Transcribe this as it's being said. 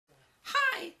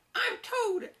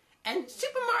Toad, and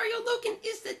SuperMarioLogan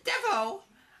is the devil.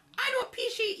 I don't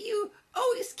appreciate you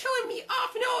always killing me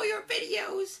off in all your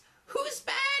videos. Who's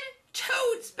bad?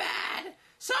 Toad's bad.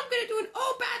 So I'm gonna do an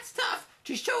all bad stuff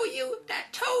to show you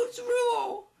that Toads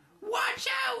rule. Watch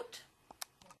out!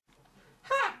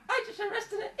 Ha! I just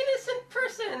arrested an innocent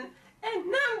person,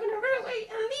 and now I'm gonna run away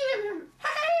and leave him. Hey!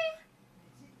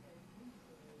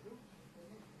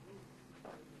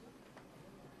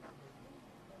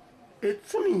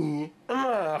 It's me,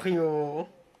 Mario.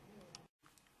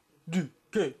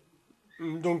 DK,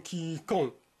 Donkey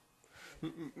Kong.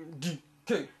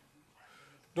 DK,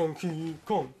 Donkey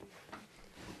Kong.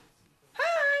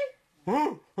 Hi!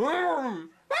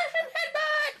 Mushroom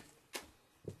headbutt!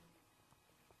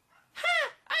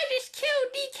 Ha! I just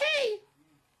killed DK!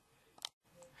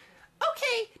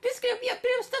 Okay, this is gonna be a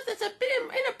bit of stuff that's a bit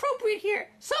inappropriate here.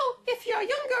 So, if you're a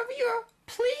younger viewer,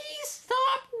 please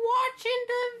stop watching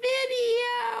the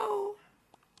video.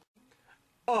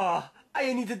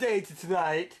 I need a date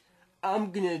tonight.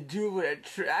 I'm gonna do what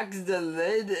attracts the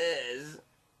ladies.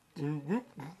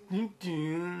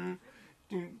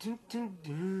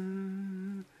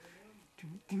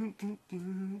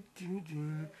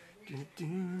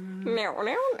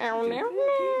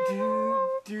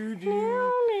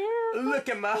 Look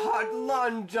at my hot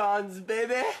long johns,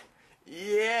 baby.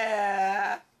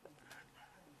 Yeah.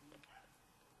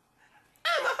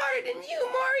 I'm harder than you,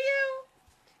 Mario.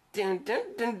 Look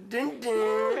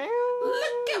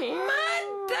at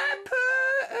my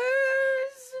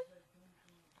diapers.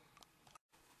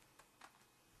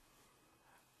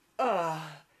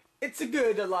 It's a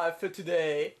good life for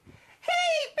today.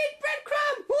 Hey, big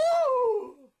breadcrumb!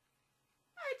 Woo!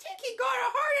 I think he got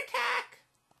a heart attack.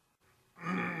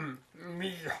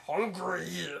 Me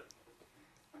hungry.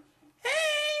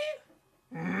 Hey!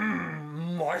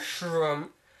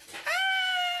 Mushroom.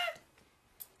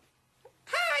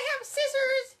 I have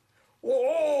scissors.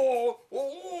 Oh!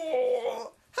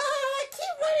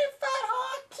 Keep running, fat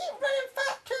hog. Keep running,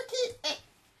 fat turkey.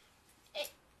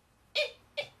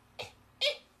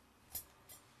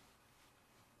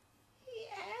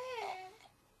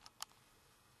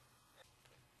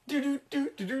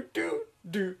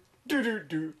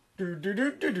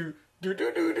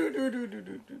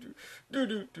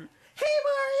 Hey,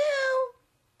 Mario!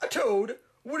 Toad,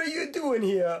 what are you doing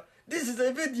here? This is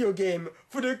a video game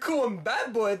for the cool and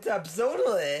bad boy types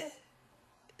only.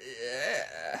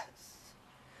 Yes.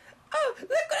 Oh, look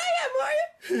what I am,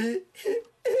 Mario!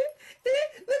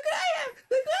 Look what I am!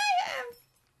 Look what I am!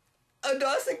 A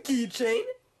Dawson keychain?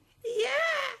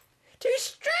 Yeah! To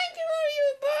strangle you,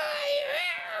 boy!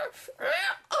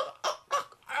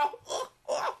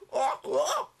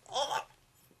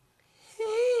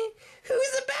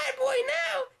 Who's the bad boy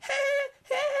now?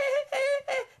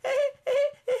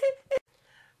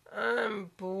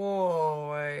 I'm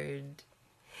bored.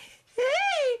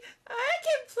 Hey! I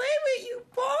can play with you,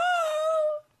 ball!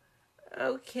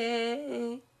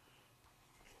 Okay.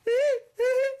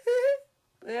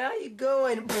 Where are you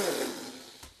going?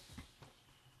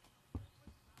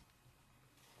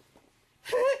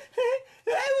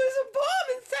 There was a bomb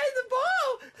inside the ball!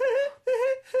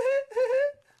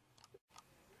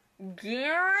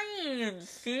 Gary and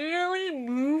Sally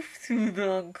moved to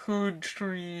the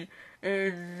country,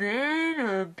 and then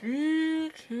a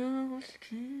big house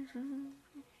came.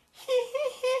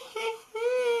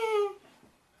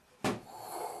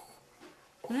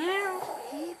 Well,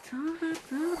 he thought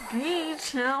the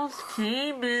beach house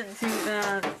came into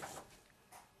that.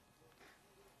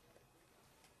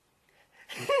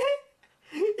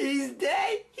 He's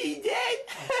dead! He's dead!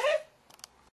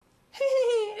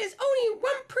 There's only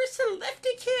one person left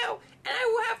to kill, and I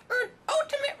will have earned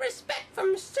ultimate respect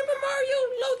from Super Mario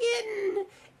Logan.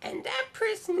 And that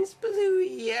person is Blue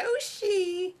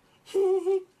Yoshi.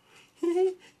 Almost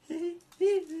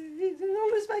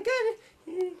my gun.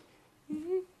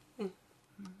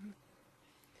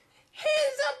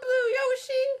 Hands up, Blue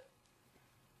Yoshi!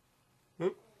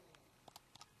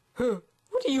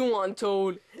 What do you want,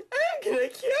 Toad? I'm gonna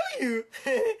kill you.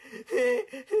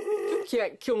 You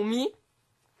can't kill me.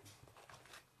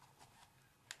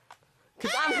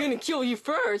 Cause I'm gonna kill you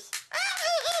first.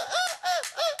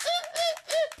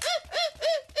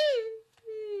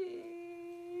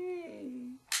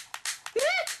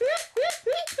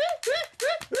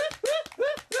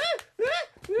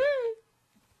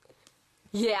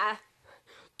 Yeah,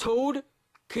 Toad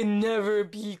can never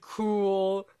be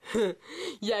cruel.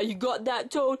 Yeah, you got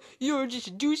that, Toad? You're just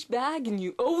a douchebag, and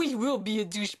you always will be a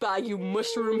douchebag, you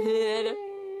mushroom head.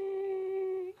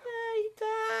 I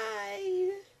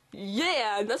died.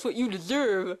 Yeah, that's what you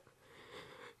deserve.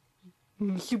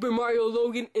 Super Mario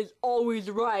Logan is always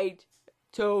right,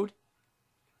 Toad.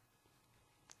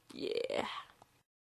 Yeah.